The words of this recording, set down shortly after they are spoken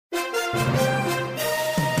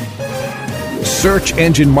Search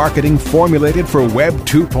engine marketing formulated for Web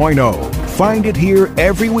 2.0. Find it here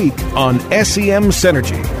every week on SEM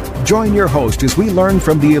Synergy. Join your host as we learn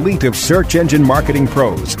from the elite of search engine marketing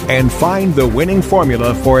pros and find the winning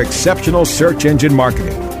formula for exceptional search engine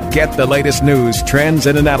marketing. Get the latest news, trends,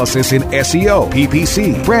 and analysis in SEO,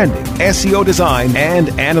 PPC, branding, SEO design, and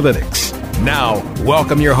analytics. Now,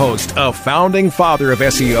 welcome your host, a founding father of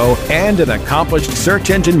SEO and an accomplished search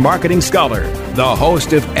engine marketing scholar, the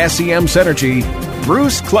host of SEM Synergy,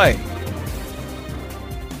 Bruce Clay.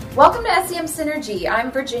 Welcome to SEM Synergy.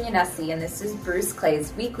 I'm Virginia Nessie, and this is Bruce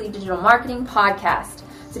Clay's weekly digital marketing podcast.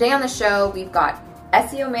 Today on the show, we've got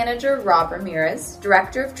SEO manager Rob Ramirez,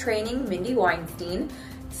 director of training Mindy Weinstein,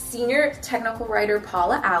 senior technical writer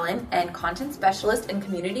Paula Allen, and content specialist and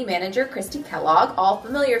community manager Christy Kellogg, all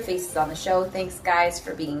familiar faces on the show. Thanks, guys,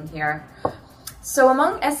 for being here. So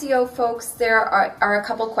among SEO folks, there are a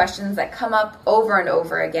couple questions that come up over and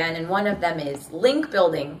over again, and one of them is link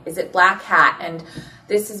building. Is it black hat? And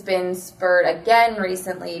this has been spurred again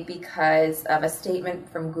recently because of a statement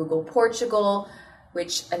from Google Portugal,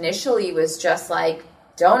 which initially was just like,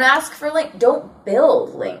 don't ask for links, don't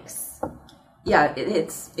build links. Yeah,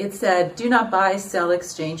 it said, do not buy, sell,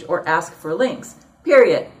 exchange, or ask for links,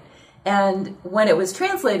 period. And when it was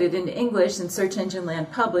translated into English and Search Engine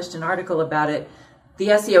Land published an article about it, the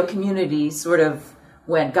SEO community sort of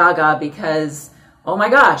went gaga because, oh my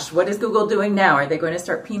gosh, what is Google doing now? Are they going to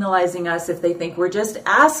start penalizing us if they think we're just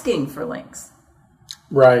asking for links?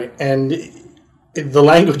 Right, and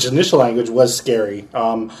the initial language was scary.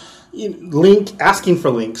 Asking for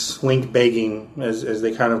links, link begging, as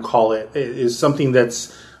they kind of call it, is something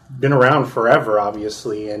that's been around forever,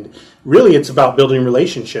 obviously. And really, it's about building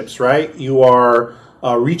relationships, right? You are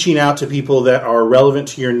reaching out to people that are relevant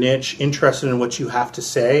to your niche, interested in what you have to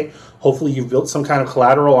say. Hopefully, you've built some kind of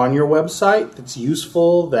collateral on your website that's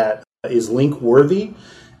useful, that is link-worthy,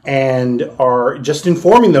 and are just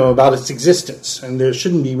informing them about its existence. And there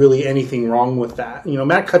shouldn't be really anything wrong with that. You know,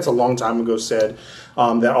 Matt Cutts a long time ago said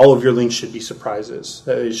that all of your links should be surprises.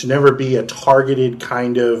 It should never be a targeted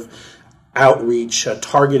kind of outreach, a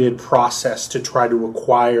targeted process to try to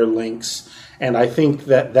acquire links. And I think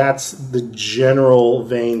that that's the general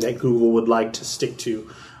vein that Google would like to stick to.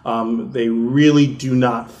 They really do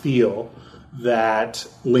not feel that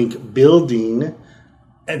link building,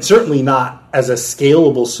 and certainly not as a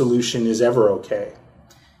scalable solution, is ever okay.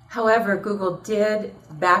 However, Google did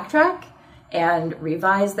backtrack and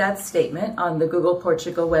revise that statement on the Google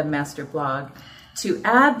Portugal webmaster blog to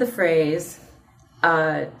add the phrase,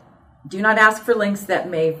 do not ask for links that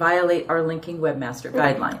may violate our linking webmaster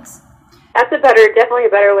guidelines. That's definitely a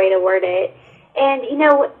better way to word it. And,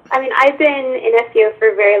 I've been in SEO for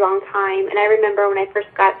a very long time, and I remember when I first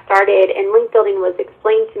got started and link building was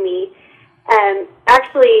explained to me,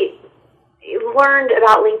 actually learned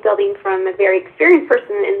about link building from a very experienced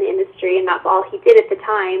person in the industry, and that's all he did at the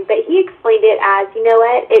time. But he explained it as,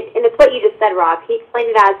 and it's what you just said, Rob. He explained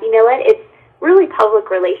it as, it's really public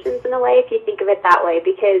relations in a way, if you think of it that way,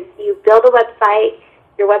 because you build a website,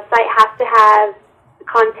 your website has to have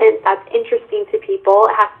content that's interesting to people,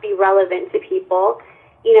 it has to be relevant to people.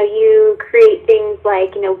 You create things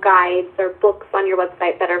like, guides or books on your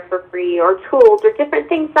website that are for free, or tools or different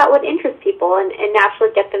things that would interest people and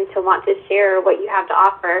naturally get them to want to share what you have to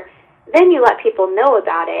offer. Then you let people know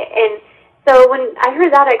about it. And so when I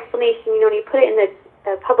heard that explanation, when you put it in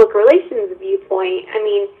the public relations viewpoint,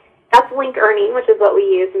 that's link earning, which is what we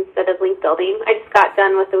use instead of link building. I just got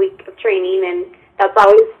done with a week of training, and that's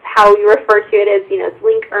always how we refer to it as, it's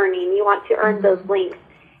link earning. You want to earn those links.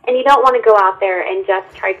 And you don't want to go out there and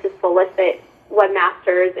just try to solicit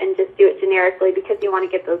webmasters and just do it generically because you want to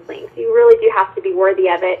get those links. You really do have to be worthy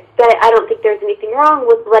of it. But I don't think there's anything wrong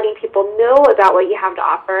with letting people know about what you have to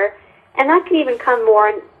offer. And that can even come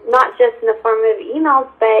more, not just in the form of emails,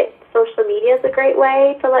 but social media is a great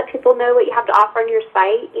way to let people know what you have to offer on your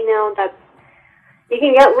site. You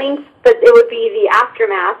can get links, but it would be the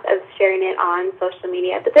aftermath of sharing it on social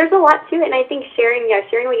media. But there's a lot to it, and I think sharing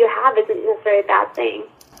what you have isn't necessarily a bad thing.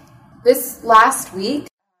 This last week,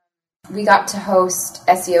 we got to host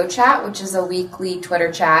SEO Chat, which is a weekly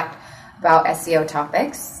Twitter chat about SEO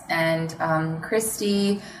topics. And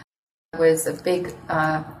Christy was a big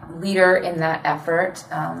leader in that effort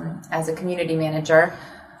as a community manager.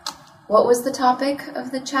 What was the topic of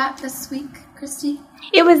the chat this week, Christy?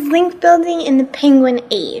 It was link building in the penguin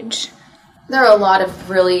age. There are a lot of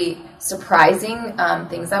really surprising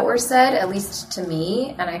things that were said, at least to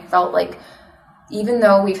me, and I felt like even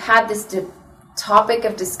though we've had this topic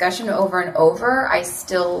of discussion over and over, I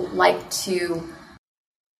still like to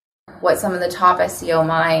what some of the top SEO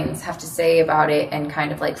minds have to say about it and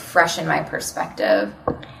kind of like freshen my perspective.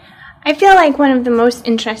 I feel like one of the most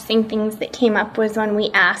interesting things that came up was when we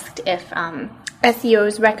asked if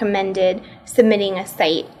SEOs recommended submitting a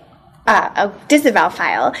site, a disavow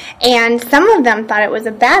file, and some of them thought it was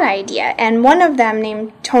a bad idea, and one of them,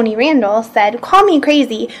 named Tony Randall, said, "Call me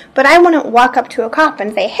crazy, but I wouldn't walk up to a cop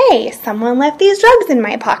and say, 'Hey, someone left these drugs in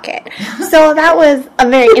my pocket.'" So that was a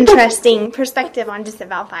very interesting perspective on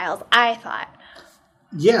disavow files, I thought.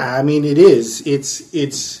 Yeah, I mean, it is.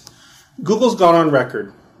 It's Google's gone on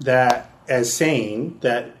record that as saying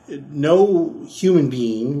that no human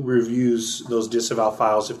being reviews those disavow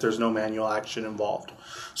files if there's no manual action involved.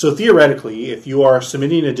 So theoretically, if you are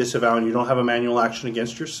submitting a disavow and you don't have a manual action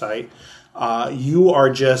against your site, you are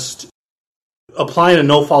just applying a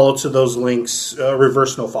no-follow to those links,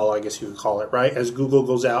 reverse no-follow, I guess you would call it, right? As Google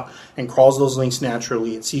goes out and crawls those links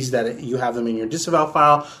naturally, it sees that you have them in your disavow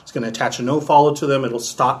file. It's going to attach a no-follow to them. It'll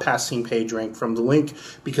stop passing PageRank from the link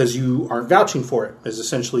because you aren't vouching for it, is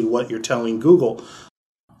essentially what you're telling Google.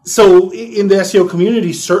 So in the SEO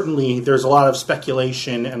community, certainly there's a lot of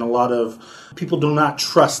speculation and a lot of people do not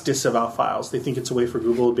trust disavow files. They think it's a way for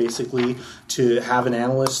Google basically to have an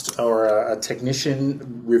analyst or a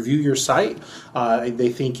technician review your site. They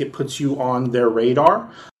think it puts you on their radar.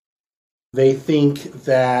 They think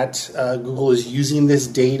that Google is using this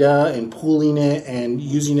data and pooling it and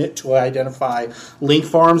using it to identify link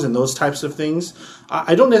farms and those types of things.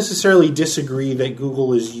 I don't necessarily disagree that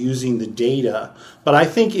Google is using the data, but I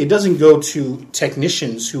think it doesn't go to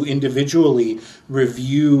technicians who individually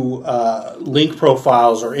review link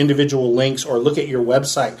profiles or individual links or look at your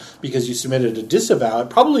website because you submitted a disavow. It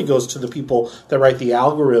probably goes to the people that write the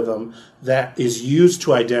algorithm that is used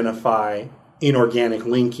to identify inorganic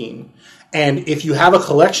linking. And if you have a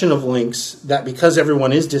collection of links that, because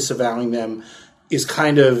everyone is disavowing them, is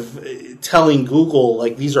kind of telling Google,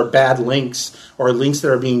 like, these are bad links or links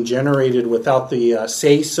that are being generated without the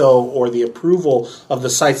say-so or the approval of the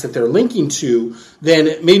sites that they're linking to,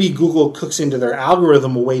 then maybe Google cooks into their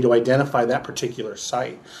algorithm a way to identify that particular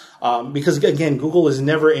site. Because, again, Google is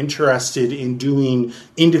never interested in doing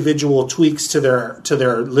individual tweaks to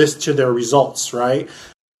their list, to their results, right?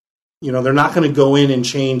 You know, they're not going to go in and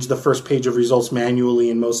change the first page of results manually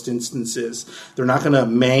in most instances. They're not going to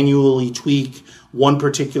manually tweak one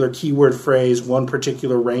particular keyword phrase, one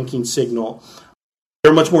particular ranking signal.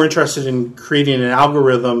 They're much more interested in creating an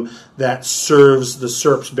algorithm that serves the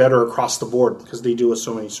SERPs better across the board because they do with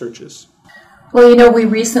so many searches. Well, you know, we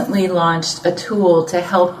recently launched a tool to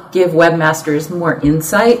help give webmasters more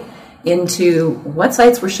insight into what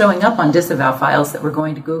sites were showing up on disavow files that were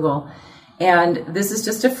going to Google. And this is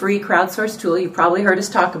just a free crowdsourced tool. You've probably heard us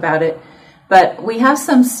talk about it. But we have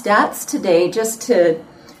some stats today just to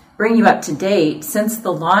bring you up to date. Since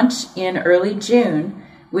the launch in early June,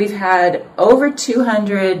 we've had over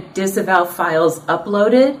 200 disavow files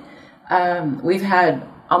uploaded. We've had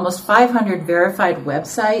almost 500 verified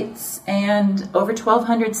websites and over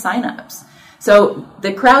 1,200 signups. So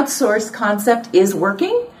the crowdsourced concept is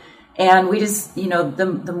working. And we just, you know,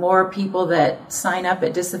 the more people that sign up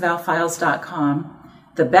at disavowfiles.com,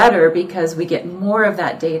 the better, because we get more of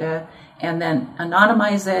that data and then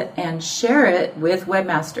anonymize it and share it with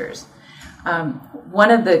webmasters.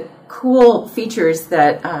 One of the cool features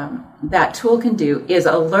that that tool can do is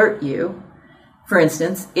alert you, for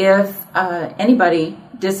instance, if anybody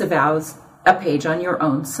disavows a page on your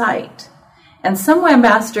own site. And some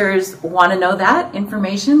webmasters want to know that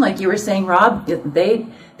information, like you were saying, Rob.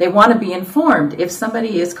 They want to be informed. If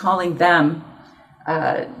somebody is calling them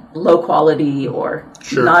low quality or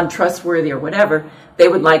non-trustworthy or whatever, they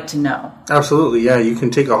would like to know. Absolutely, yeah. You can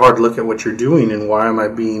take a hard look at what you're doing and why am I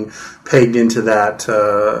being painted into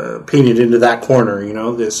that corner. You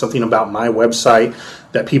know, there's something about my website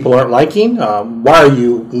that people aren't liking. Why are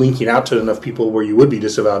you linking out to enough people where you would be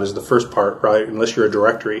disavowed is the first part, right? Unless you're a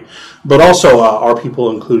directory. But also, are people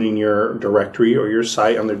including your directory or your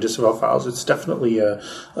site on their disavow files? It's definitely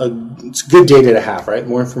it's good data to have, right? The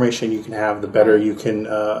more information you can have, the better you can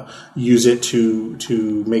use it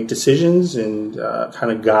to make decisions and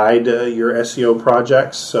kind of guide your SEO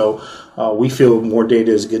projects. So we feel more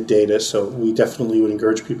data is good data, so we definitely would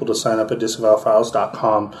encourage people to sign up at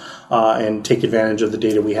disavowfiles.com and take advantage of the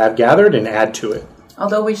data we have gathered and add to it.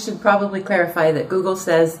 Although we should probably clarify that Google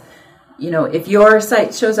says, you know, if your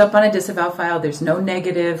site shows up on a disavow file, there's no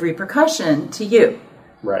negative repercussion to you.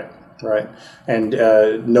 Right. Right. And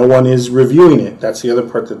no one is reviewing it. That's the other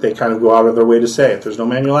part that they kind of go out of their way to say. If there's no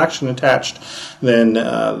manual action attached, then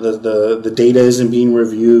the data isn't being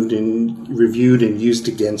reviewed and used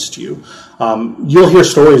against you. You'll hear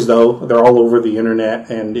stories, though. They're all over the internet,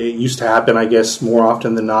 and it used to happen, I guess, more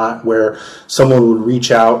often than not, where someone would reach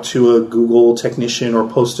out to a Google technician or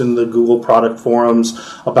post in the Google product forums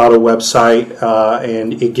about a website,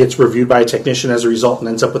 and it gets reviewed by a technician as a result and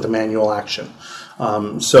ends up with a manual action.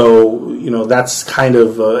 So, that's kind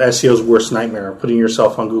of SEO's worst nightmare, putting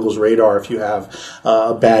yourself on Google's radar if you have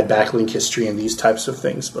a bad backlink history and these types of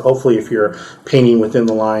things. But hopefully if you're painting within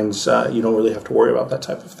the lines, you don't really have to worry about that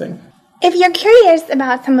type of thing. If you're curious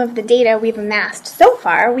about some of the data we've amassed so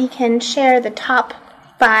far, we can share the top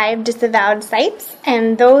 5 disavowed sites,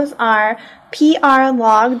 and those are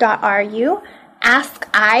prlog.ru,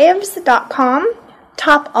 askives.com,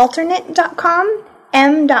 topalternate.com,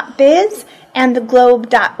 m.biz, and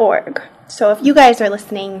theglobe.org. So if you guys are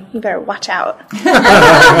listening, you better watch out.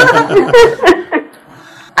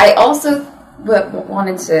 I also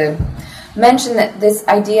wanted to mention that this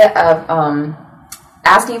idea of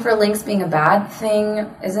asking for links being a bad thing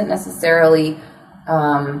isn't necessarily,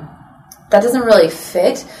 that doesn't really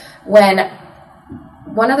fit. When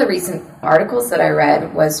one of the recent articles that I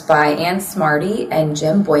read was by Ann Smarty and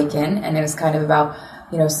Jim Boykin, and it was kind of about,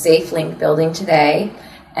 safe link building today.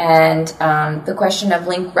 And the question of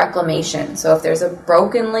link reclamation. So if there's a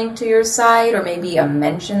broken link to your site, or maybe a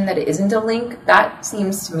mention that it isn't a link, that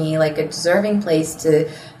seems to me like a deserving place to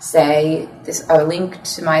say a link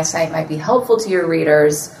to my site might be helpful to your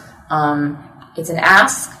readers. It's an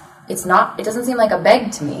ask. It doesn't seem like a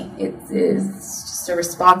beg to me. It is just a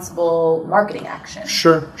responsible marketing action.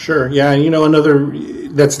 Sure. Yeah,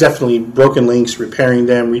 that's definitely broken links, repairing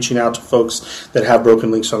them, reaching out to folks that have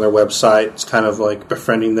broken links on their website. It's kind of like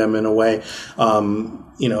befriending them in a way.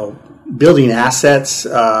 Building assets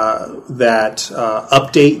that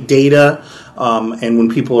update data, and when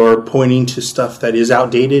people are pointing to stuff that is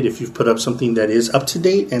outdated, if you've put up something that is up to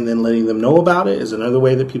date and then letting them know about it is another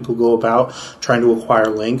way that people go about trying to acquire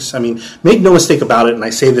links. I mean, make no mistake about it, and I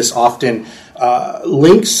say this often,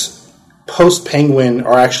 links post-Penguin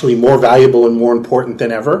are actually more valuable and more important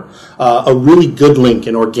than ever. A really good link,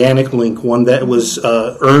 an organic link, one that was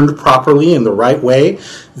earned properly in the right way,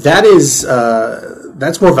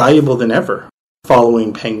 that's more valuable than ever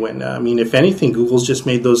following Penguin. I mean, if anything, Google's just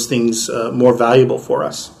made those things more valuable for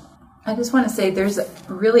us. I just want to say there's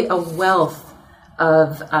really a wealth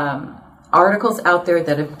of articles out there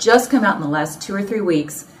that have just come out in the last 2 or 3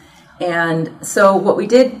 weeks. And so what we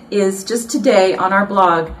did is just today on our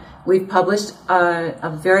blog, we've published a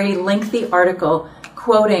very lengthy article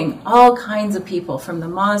quoting all kinds of people, from the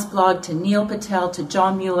Moz blog to Neil Patel to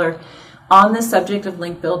John Mueller, on the subject of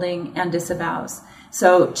link building and disavows.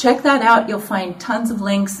 So check that out. You'll find tons of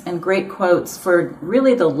links and great quotes for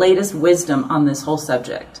really the latest wisdom on this whole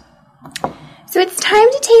subject. So it's time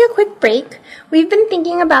to take a quick break. We've been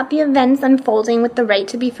thinking about the events unfolding with the right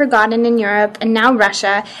to be forgotten in Europe and now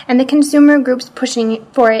Russia, and the consumer groups pushing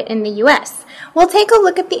for it in the U.S. We'll take a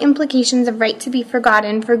look at the implications of right to be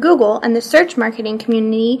forgotten for Google and the search marketing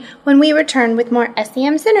community when we return with more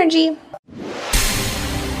SEM Synergy.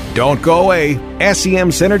 Don't go away.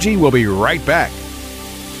 SEM Synergy will be right back.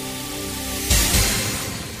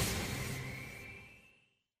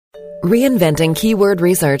 Reinventing keyword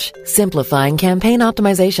research, simplifying campaign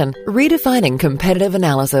optimization, redefining competitive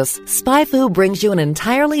analysis. SpyFu brings you an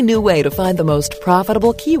entirely new way to find the most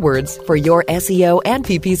profitable keywords for your SEO and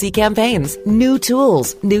PPC campaigns. New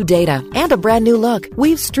tools, new data, and a brand new look.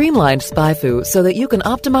 We've streamlined SpyFu so that you can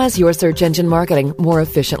optimize your search engine marketing more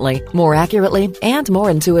efficiently, more accurately, and more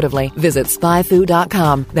intuitively. Visit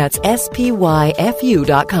spyfu.com. That's SPYFU.com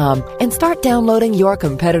and start downloading your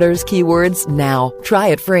competitors' keywords now. Try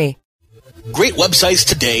it free. Great websites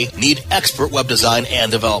today need expert web design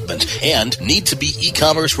and development and need to be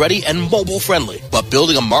e-commerce ready and mobile friendly. But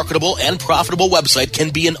building a marketable and profitable website can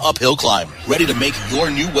be an uphill climb. Ready to make your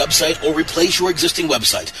new website or replace your existing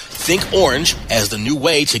website? Think Orange as the new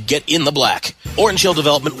way to get in the black. Orange Hill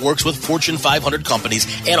Development works with Fortune 500 companies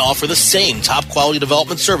and offer the same top quality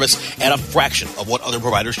development service at a fraction of what other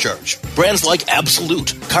providers charge. Brands like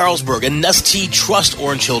Absolute, Carlsberg, and Nestea trust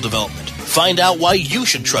Orange Hill Development. Find out why you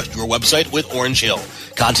should trust your website with Orange Hill.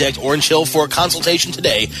 Contact Orange Hill for a consultation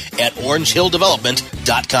today at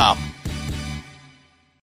orangehilldevelopment.com.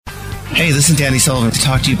 Hey, this is Danny Sullivan to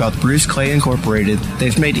talk to you about Bruce Clay Incorporated.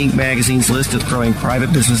 They've made Inc. Magazine's list of growing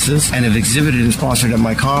private businesses and have exhibited and sponsored at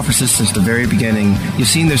my conferences since the very beginning. You've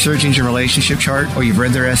seen their search engine relationship chart, or you've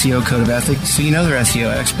read their SEO code of ethics, so you know they're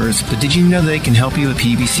SEO experts. But did you know they can help you with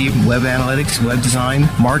PPC, web analytics, web design,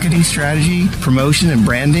 marketing strategy, promotion, and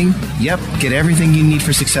branding? Yep, get everything you need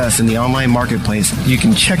for success in the online marketplace. You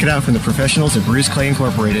can check it out from the professionals at Bruce Clay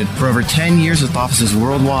Incorporated. For over 10 years with offices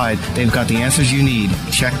worldwide, they've got the answers you need.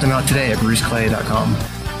 Check them out today at bruceclay.com.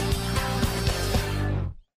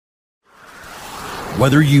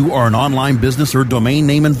 Whether you are an online business or domain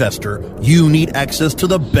name investor, you need access to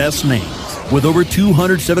the best names. With over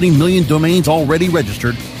 270 million domains already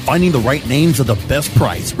registered, finding the right names at the best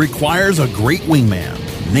price requires a great wingman.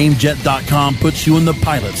 Namejet.com puts you in the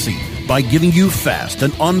pilot seat by giving you fast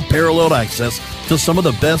and unparalleled access to some of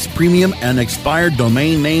the best premium and expired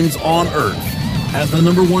domain names on earth. As the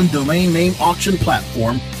 #1 domain name auction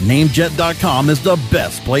platform, Namejet.com is the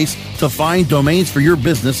best place to find domains for your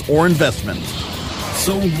business or investment.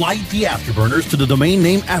 So light the afterburners to the domain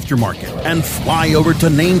name aftermarket and fly over to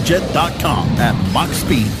Namejet.com at Mach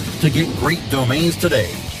speed to get great domains today.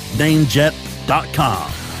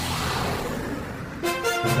 Namejet.com.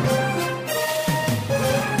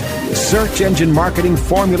 Search engine marketing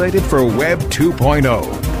formulated for Web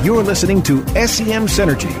 2.0. You're listening to SEM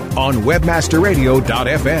Synergy on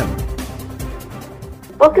webmasterradio.fm.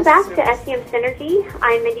 Welcome back to SEM Synergy.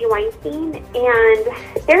 I'm Mindy Weinstein,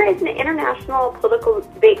 and there is an international political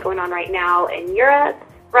debate going on right now in Europe,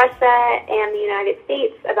 Russia, and the United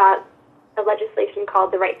States about a legislation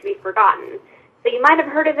called the Right to be Forgotten. So you might have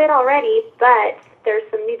heard of it already, but there's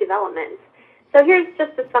some new developments. So here's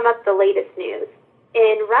just to sum up the latest news.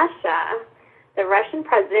 In Russia, the Russian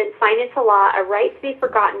president signed into law a Right to be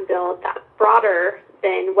Forgotten bill that's broader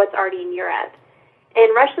than what's already in Europe.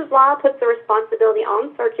 And Russia's law puts the responsibility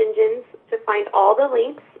on search engines to find all the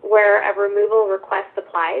links where a removal request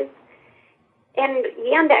applies. And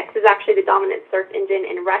Yandex is actually the dominant search engine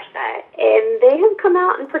in Russia, and they have come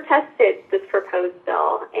out and protested this proposed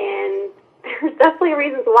bill. And there's definitely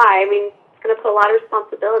reasons why. I mean, it's going to put a lot of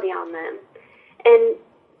responsibility on them. And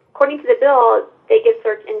according to the bill, they give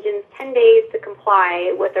search engines 10 days to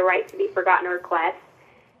comply with the Right to be Forgotten request.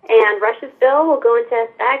 And Russia's bill will go into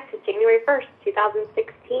effect January 1st,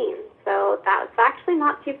 2016. So that's actually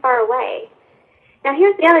not too far away. Now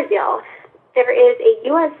here's the other deal. There is a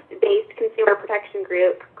U.S.-based consumer protection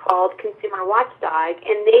group called Consumer Watchdog,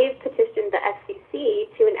 and they've petitioned the FCC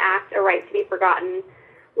to enact a Right to be Forgotten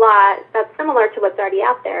law that's similar to what's already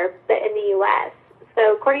out there, but in the U.S.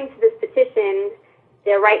 So according to this petition,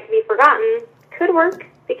 the Right to be Forgotten could work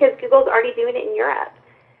because Google's already doing it in Europe.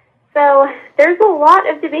 So there's a lot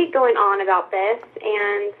of debate going on about this,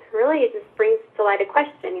 and really it just brings to light a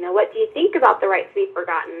question. What do you think about the Right to be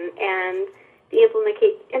Forgotten and the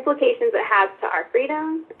implications it has to our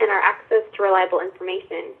freedom and our access to reliable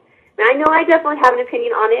information? Now, I know I definitely have an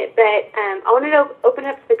opinion on it, but I wanted to open it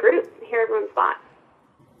up to the group and hear everyone's thoughts.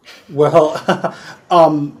 Well,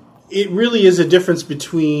 it really is a difference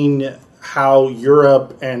between how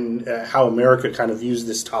Europe and how America kind of views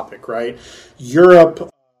this topic, right? Europe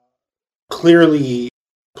clearly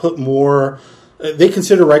put more, they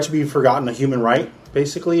consider right to be forgotten a human right,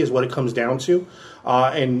 basically, is what it comes down to.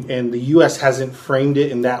 And the U.S. hasn't framed it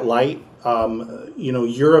in that light.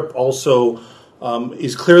 Europe also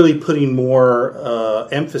is clearly putting more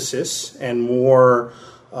emphasis and more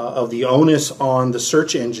of the onus on the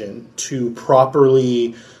search engine to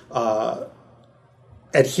properly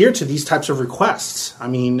adhere to these types of requests. I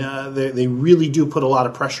mean, they really do put a lot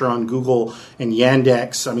of pressure on Google and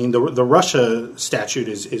Yandex. I mean, the Russia statute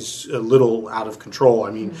is a little out of control.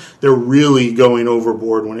 I mean, they're really going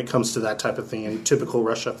overboard when it comes to that type of thing in typical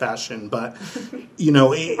Russia fashion. But,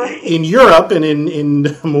 in Europe and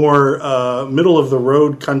in more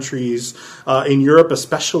middle-of-the-road countries, in Europe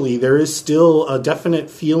especially, there is still a definite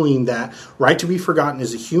feeling that right to be forgotten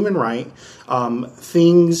is a human right.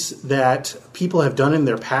 Things that people have done in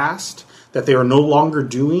their past that they are no longer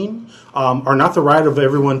doing are not the right of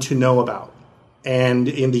everyone to know about. And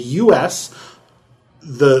in the U.S.,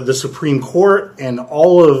 the Supreme Court and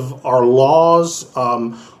all of our laws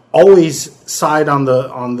always side on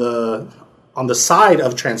the side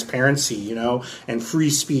of transparency, and free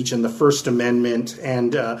speech and the First Amendment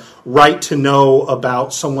and right to know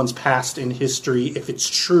about someone's past in history, if it's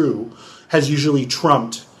true, has usually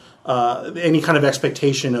trumped any kind of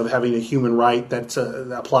expectation of having a human right that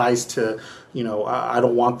applies to, I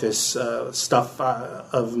don't want this stuff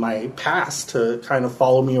of my past to kind of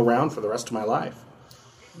follow me around for the rest of my life.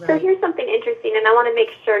 Right. So here's something interesting, and I want to make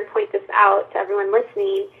sure and point this out to everyone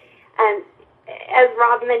listening. as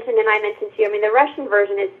Rob mentioned and I mentioned too, I mean, the Russian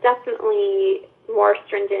version is definitely more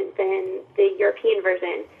stringent than the European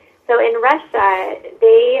version. So in Russia,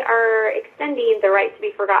 they are extending the right to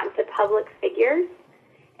be forgotten to public figures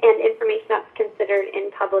and information that's considered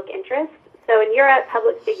in public interest. So in Europe,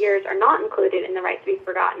 public figures are not included in the right to be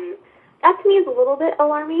forgotten. That to me is a little bit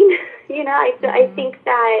alarming. I think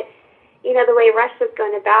that, the way Russia's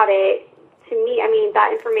going about it, to me, I mean,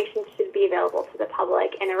 that information should be available to the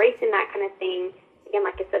public, and erasing that kind of thing, again,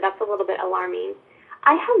 like I said, that's a little bit alarming.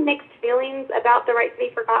 I have mixed feelings about the right to be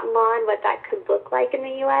forgotten law and what that could look like in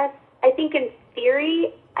the U.S. I think in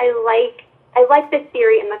theory, I like the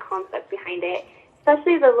theory and the concept behind it,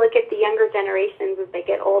 especially as I look at the younger generations as they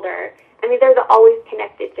get older. I mean, they're the always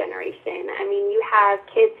connected generation. I mean, you have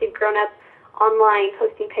kids who've grown up online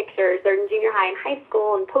posting pictures. They're in junior high and high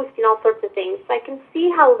school and posting all sorts of things. So I can see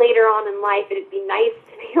how later on in life it would be nice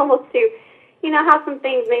to be able to, have some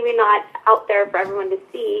things maybe not out there for everyone to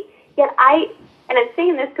see. Yet and I'm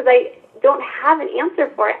saying this because I don't have an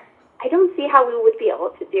answer for it, I don't see how we would be able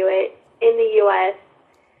to do it in the U.S.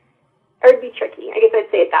 Or it'd be tricky. I guess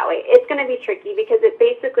I'd say it that way. It's going to be tricky because it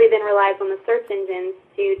basically then relies on the search engines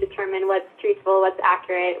to determine what's truthful, what's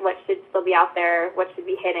accurate, what should still be out there, what should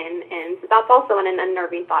be hidden. And so that's also an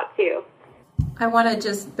unnerving thought, too. I want to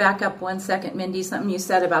just back up 1 second, Mindy, something you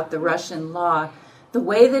said about the Russian law. The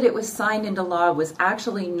way that it was signed into law was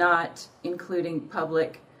actually not including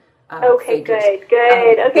public okay, figures.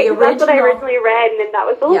 Good. Okay, that's what I originally read, and that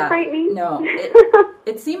was a little frightening. No,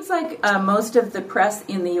 it seems like most of the press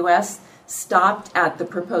in the U.S. stopped at the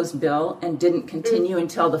proposed bill and didn't continue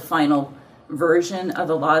until the final version of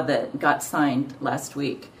the law that got signed last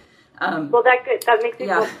week. Well, that makes me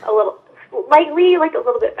feel a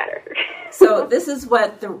little bit better. So this is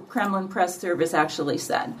what the Kremlin press service actually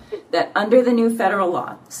said, that under the new federal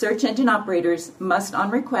law, search engine operators must, on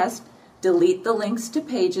request, delete the links to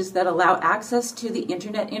pages that allow access to the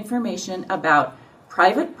internet information about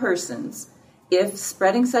private persons if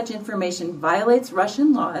spreading such information violates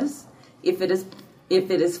Russian laws, if it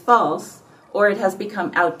is false, or it has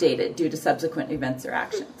become outdated due to subsequent events or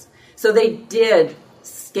actions. So they did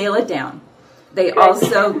scale it down. They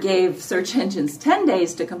also gave search engines 10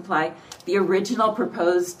 days to comply. The original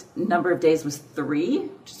proposed number of days was 3,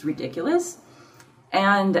 which is ridiculous.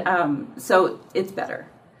 And so it's better.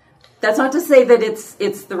 That's not to say that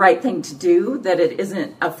it's the right thing to do, that it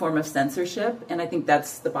isn't a form of censorship, and I think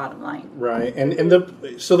that's the bottom line. Right,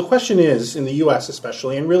 so the question is, in the U.S.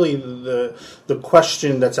 especially, and really the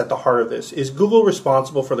question that's at the heart of this, is Google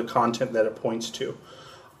responsible for the content that it points to?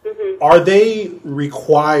 Mm-hmm. Are they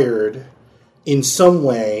required in some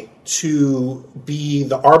way to be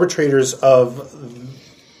the arbitrators of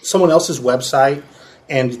someone else's website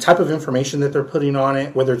and the type of information that they're putting on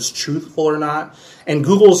it, whether it's truthful or not? And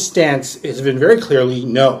Google's stance has been very clearly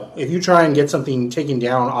no. If you try and get something taken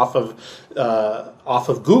down off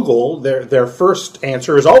of Google, their first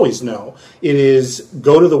answer is always no. It is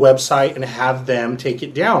go to the website and have them take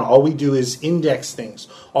it down. All we do is index things.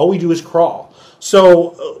 All we do is crawl.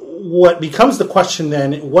 So what becomes the question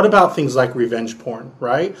then, what about things like revenge porn,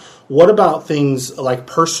 right? What about things like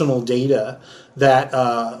personal data that,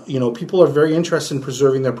 people are very interested in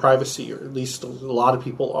preserving their privacy, or at least a lot of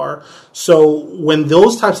people are. So when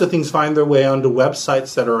those types of things find their way onto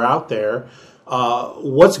websites that are out there,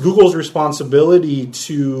 what's Google's responsibility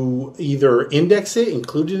to either index it,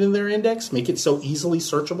 include it in their index, make it so easily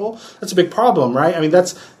searchable? That's a big problem, right? I mean,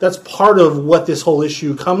 that's part of what this whole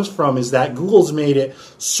issue comes from, is that Google's made it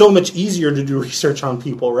so much easier to do research on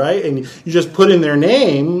people, right? And you just put in their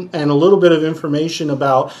name and a little bit of information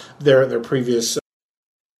about their previous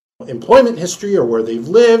employment history or where they've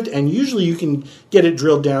lived, and usually you can get it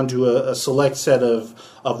drilled down to a select set of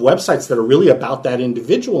websites that are really about that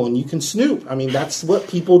individual, and you can snoop. I mean, that's what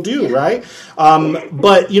people do, right?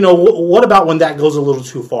 But, what about when that goes a little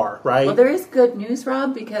too far, right? Well, there is good news,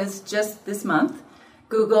 Rob, because just this month,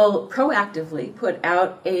 Google proactively put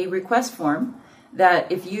out a request form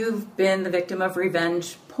that if you've been the victim of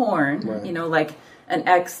revenge porn, right, like an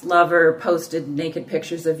ex-lover posted naked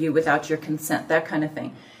pictures of you without your consent, that kind of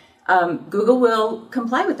thing, Google will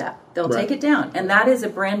comply with that. They'll take it down. And that is a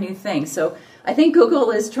brand new thing. So I think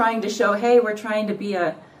Google is trying to show, hey, we're trying to be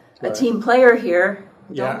a team player here.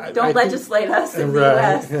 Don't legislate us in the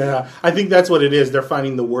U.S. Yeah, I think that's what it is. They're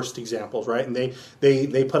finding the worst examples, right? And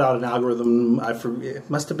they put out an algorithm, it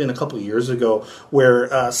must have been a couple of years ago,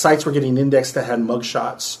 where sites were getting indexed that had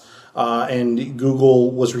mugshots and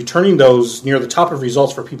Google was returning those near the top of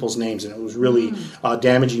results for people's names, and it was really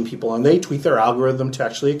damaging people. And they tweaked their algorithm to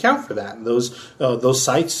actually account for that. And those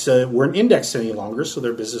sites weren't indexed any longer, so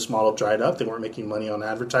their business model dried up. They weren't making money on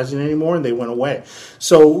advertising anymore, and they went away.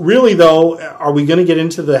 So really, though, are we going to get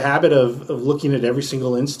into the habit of looking at every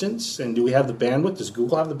single instance? And do we have the bandwidth? Does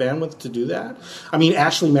Google have the bandwidth to do that? I mean,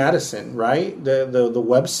 Ashley Madison, right? The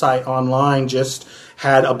website online just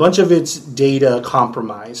had a bunch of its data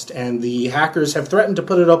compromised, and the hackers have threatened to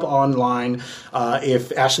put it up online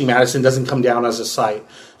if Ashley Madison doesn't come down as a site.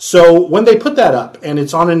 So when they put that up, and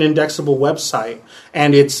it's on an indexable website,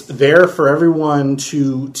 and it's there for everyone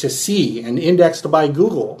to see and indexed by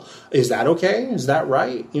Google, is that okay? Is that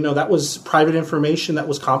right? You know, that was private information that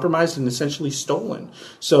was compromised and essentially stolen.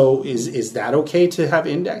 So is that okay to have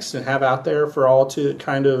indexed and have out there for all to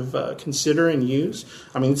kind of consider and use?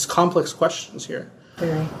 I mean, it's complex questions here.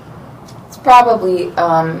 It's probably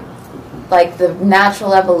like the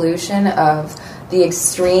natural evolution of the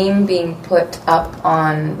extreme being put up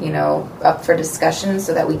on, up for discussion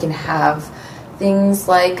so that we can have things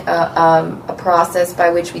like a process by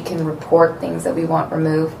which we can report things that we want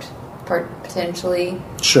removed, potentially.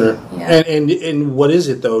 Sure. Yeah. And what is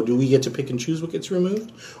it, though? Do we get to pick and choose what gets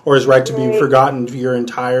removed? Or is right to be forgotten your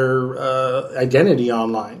entire identity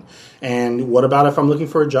online? And what about if I'm looking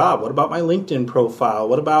for a job? What about my LinkedIn profile?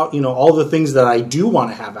 What about, all the things that I do want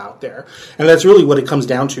to have out there? And that's really what it comes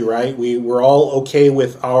down to, right? We're all okay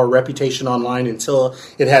with our reputation online until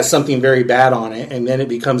it has something very bad on it, and then it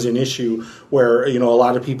becomes an issue where, a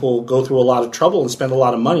lot of people go through a lot of trouble and spend a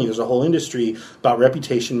lot of money. There's a whole industry about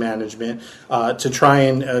reputation management to try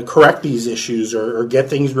and correct these issues or get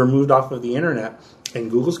things removed off of the internet. And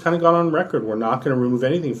Google's kind of gone on record. We're not going to remove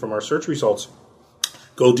anything from our search results.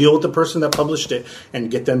 Go deal with the person that published it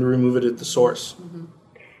and get them to remove it at the source. Mm-hmm.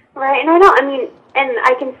 Right, and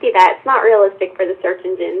I can see that. It's not realistic for the search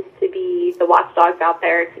engines to be the watchdogs out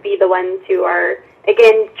there, to be the ones who are,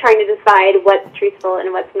 again, trying to decide what's truthful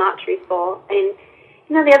and what's not truthful. And,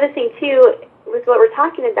 the other thing, too, with what we're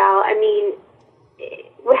talking about,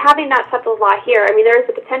 we're having that type of law here. There is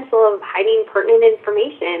the potential of hiding pertinent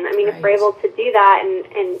information. If we're able to do that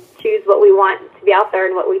and choose what we want to be out there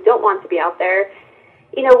and what we don't want to be out there,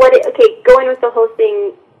 going with the whole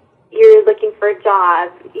thing, you're looking for a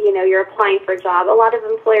job, you're applying for a job. A lot of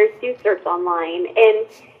employers do search online. And,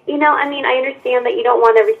 I understand that you don't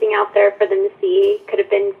want everything out there for them to see. Could have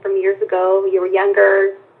been from years ago. You were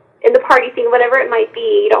younger, in the party scene, whatever it might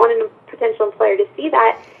be. You don't want a potential employer to see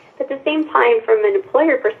that. But at the same time, from an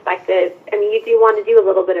employer perspective, you do want to do a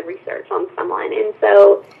little bit of research on someone. And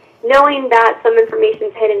so knowing that some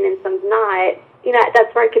information's hidden and some's not,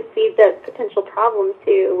 that's where I could see the potential problem,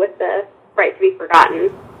 too, with the right to be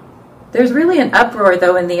forgotten. There's really an uproar,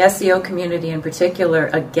 though, in the SEO community in particular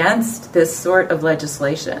against this sort of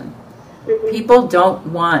legislation. Mm-hmm. People don't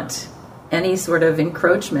want any sort of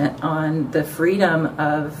encroachment on the freedom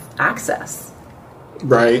of access.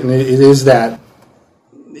 Right, and it is that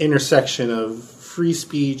intersection of free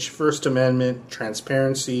speech, First Amendment,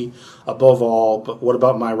 transparency, above all, but what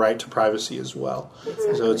about my right to privacy as well?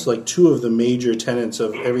 Exactly. So it's like two of the major tenets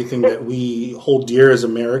of everything that we hold dear as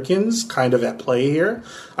Americans kind of at play here.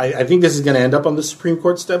 I think this is going to end up on the Supreme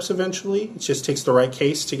Court steps eventually. It just takes the right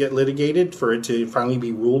case to get litigated for it to finally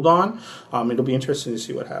be ruled on. It'll be interesting to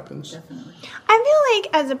see what happens. Definitely. I feel like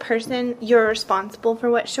as a person, you're responsible for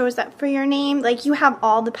what shows up for your name. Like, you have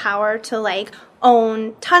all the power to,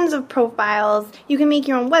 own tons of profiles. You can make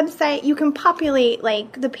your own website. You can populate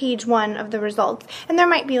the page one of the results. And there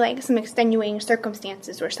might be some extenuating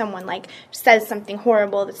circumstances where someone says something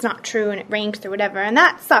horrible that's not true and it ranks or whatever. And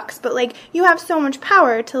that sucks. But you have so much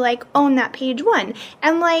power to own that page one.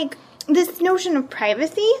 And this notion of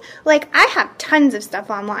privacy, I have tons of stuff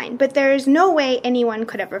online, but there is no way anyone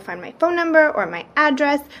could ever find my phone number or my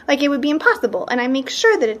address. It would be impossible, and I make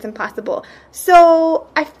sure that it's impossible. So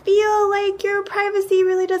I feel like your privacy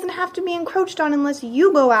really doesn't have to be encroached on unless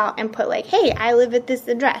you go out and put hey, I live at this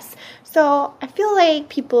address. So I feel like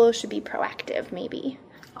people should be proactive, maybe.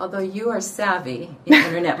 Although you are savvy in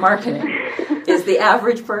internet marketing, is the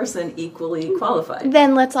average person equally qualified?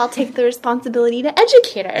 Then let's all take the responsibility to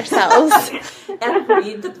educate ourselves. And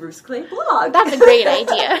read the Bruce Clay blog. That's a great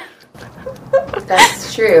idea.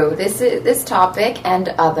 That's true. This topic and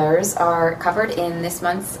others are covered in this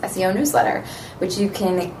month's SEO newsletter, which you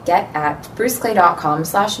can get at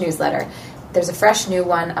bruceclay.com/newsletter. There's a fresh new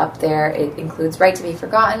one up there. It includes Right to be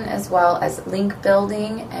Forgotten, as well as link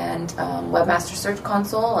building and Webmaster Search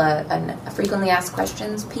Console, a frequently asked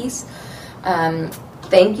questions piece.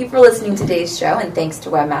 Thank you for listening to today's show, and thanks to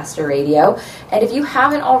Webmaster Radio. And if you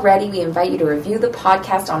haven't already, we invite you to review the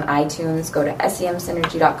podcast on iTunes. Go to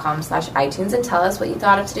semsynergy.com/iTunes and tell us what you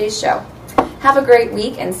thought of today's show. Have a great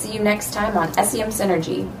week, and see you next time on SEM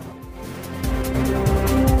Synergy.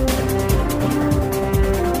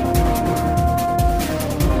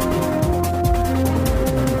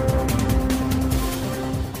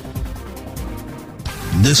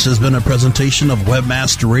 This has been a presentation of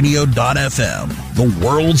webmasterradio.fm, the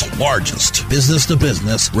world's largest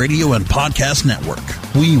business-to-business radio and podcast network.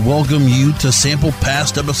 We welcome you to sample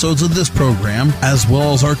past episodes of this program, as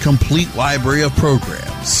well as our complete library of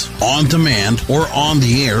programs, on demand or on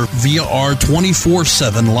the air via our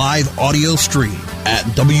 24/7 live audio stream at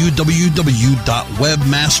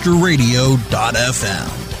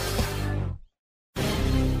www.webmasterradio.fm.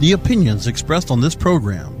 The opinions expressed on this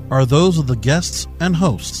program are those of the guests and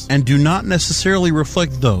hosts and do not necessarily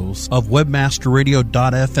reflect those of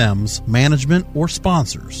webmasterradio.fm's management or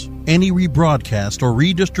sponsors. Any rebroadcast or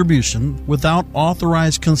redistribution without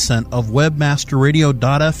authorized consent of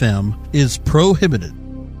webmasterradio.fm is prohibited.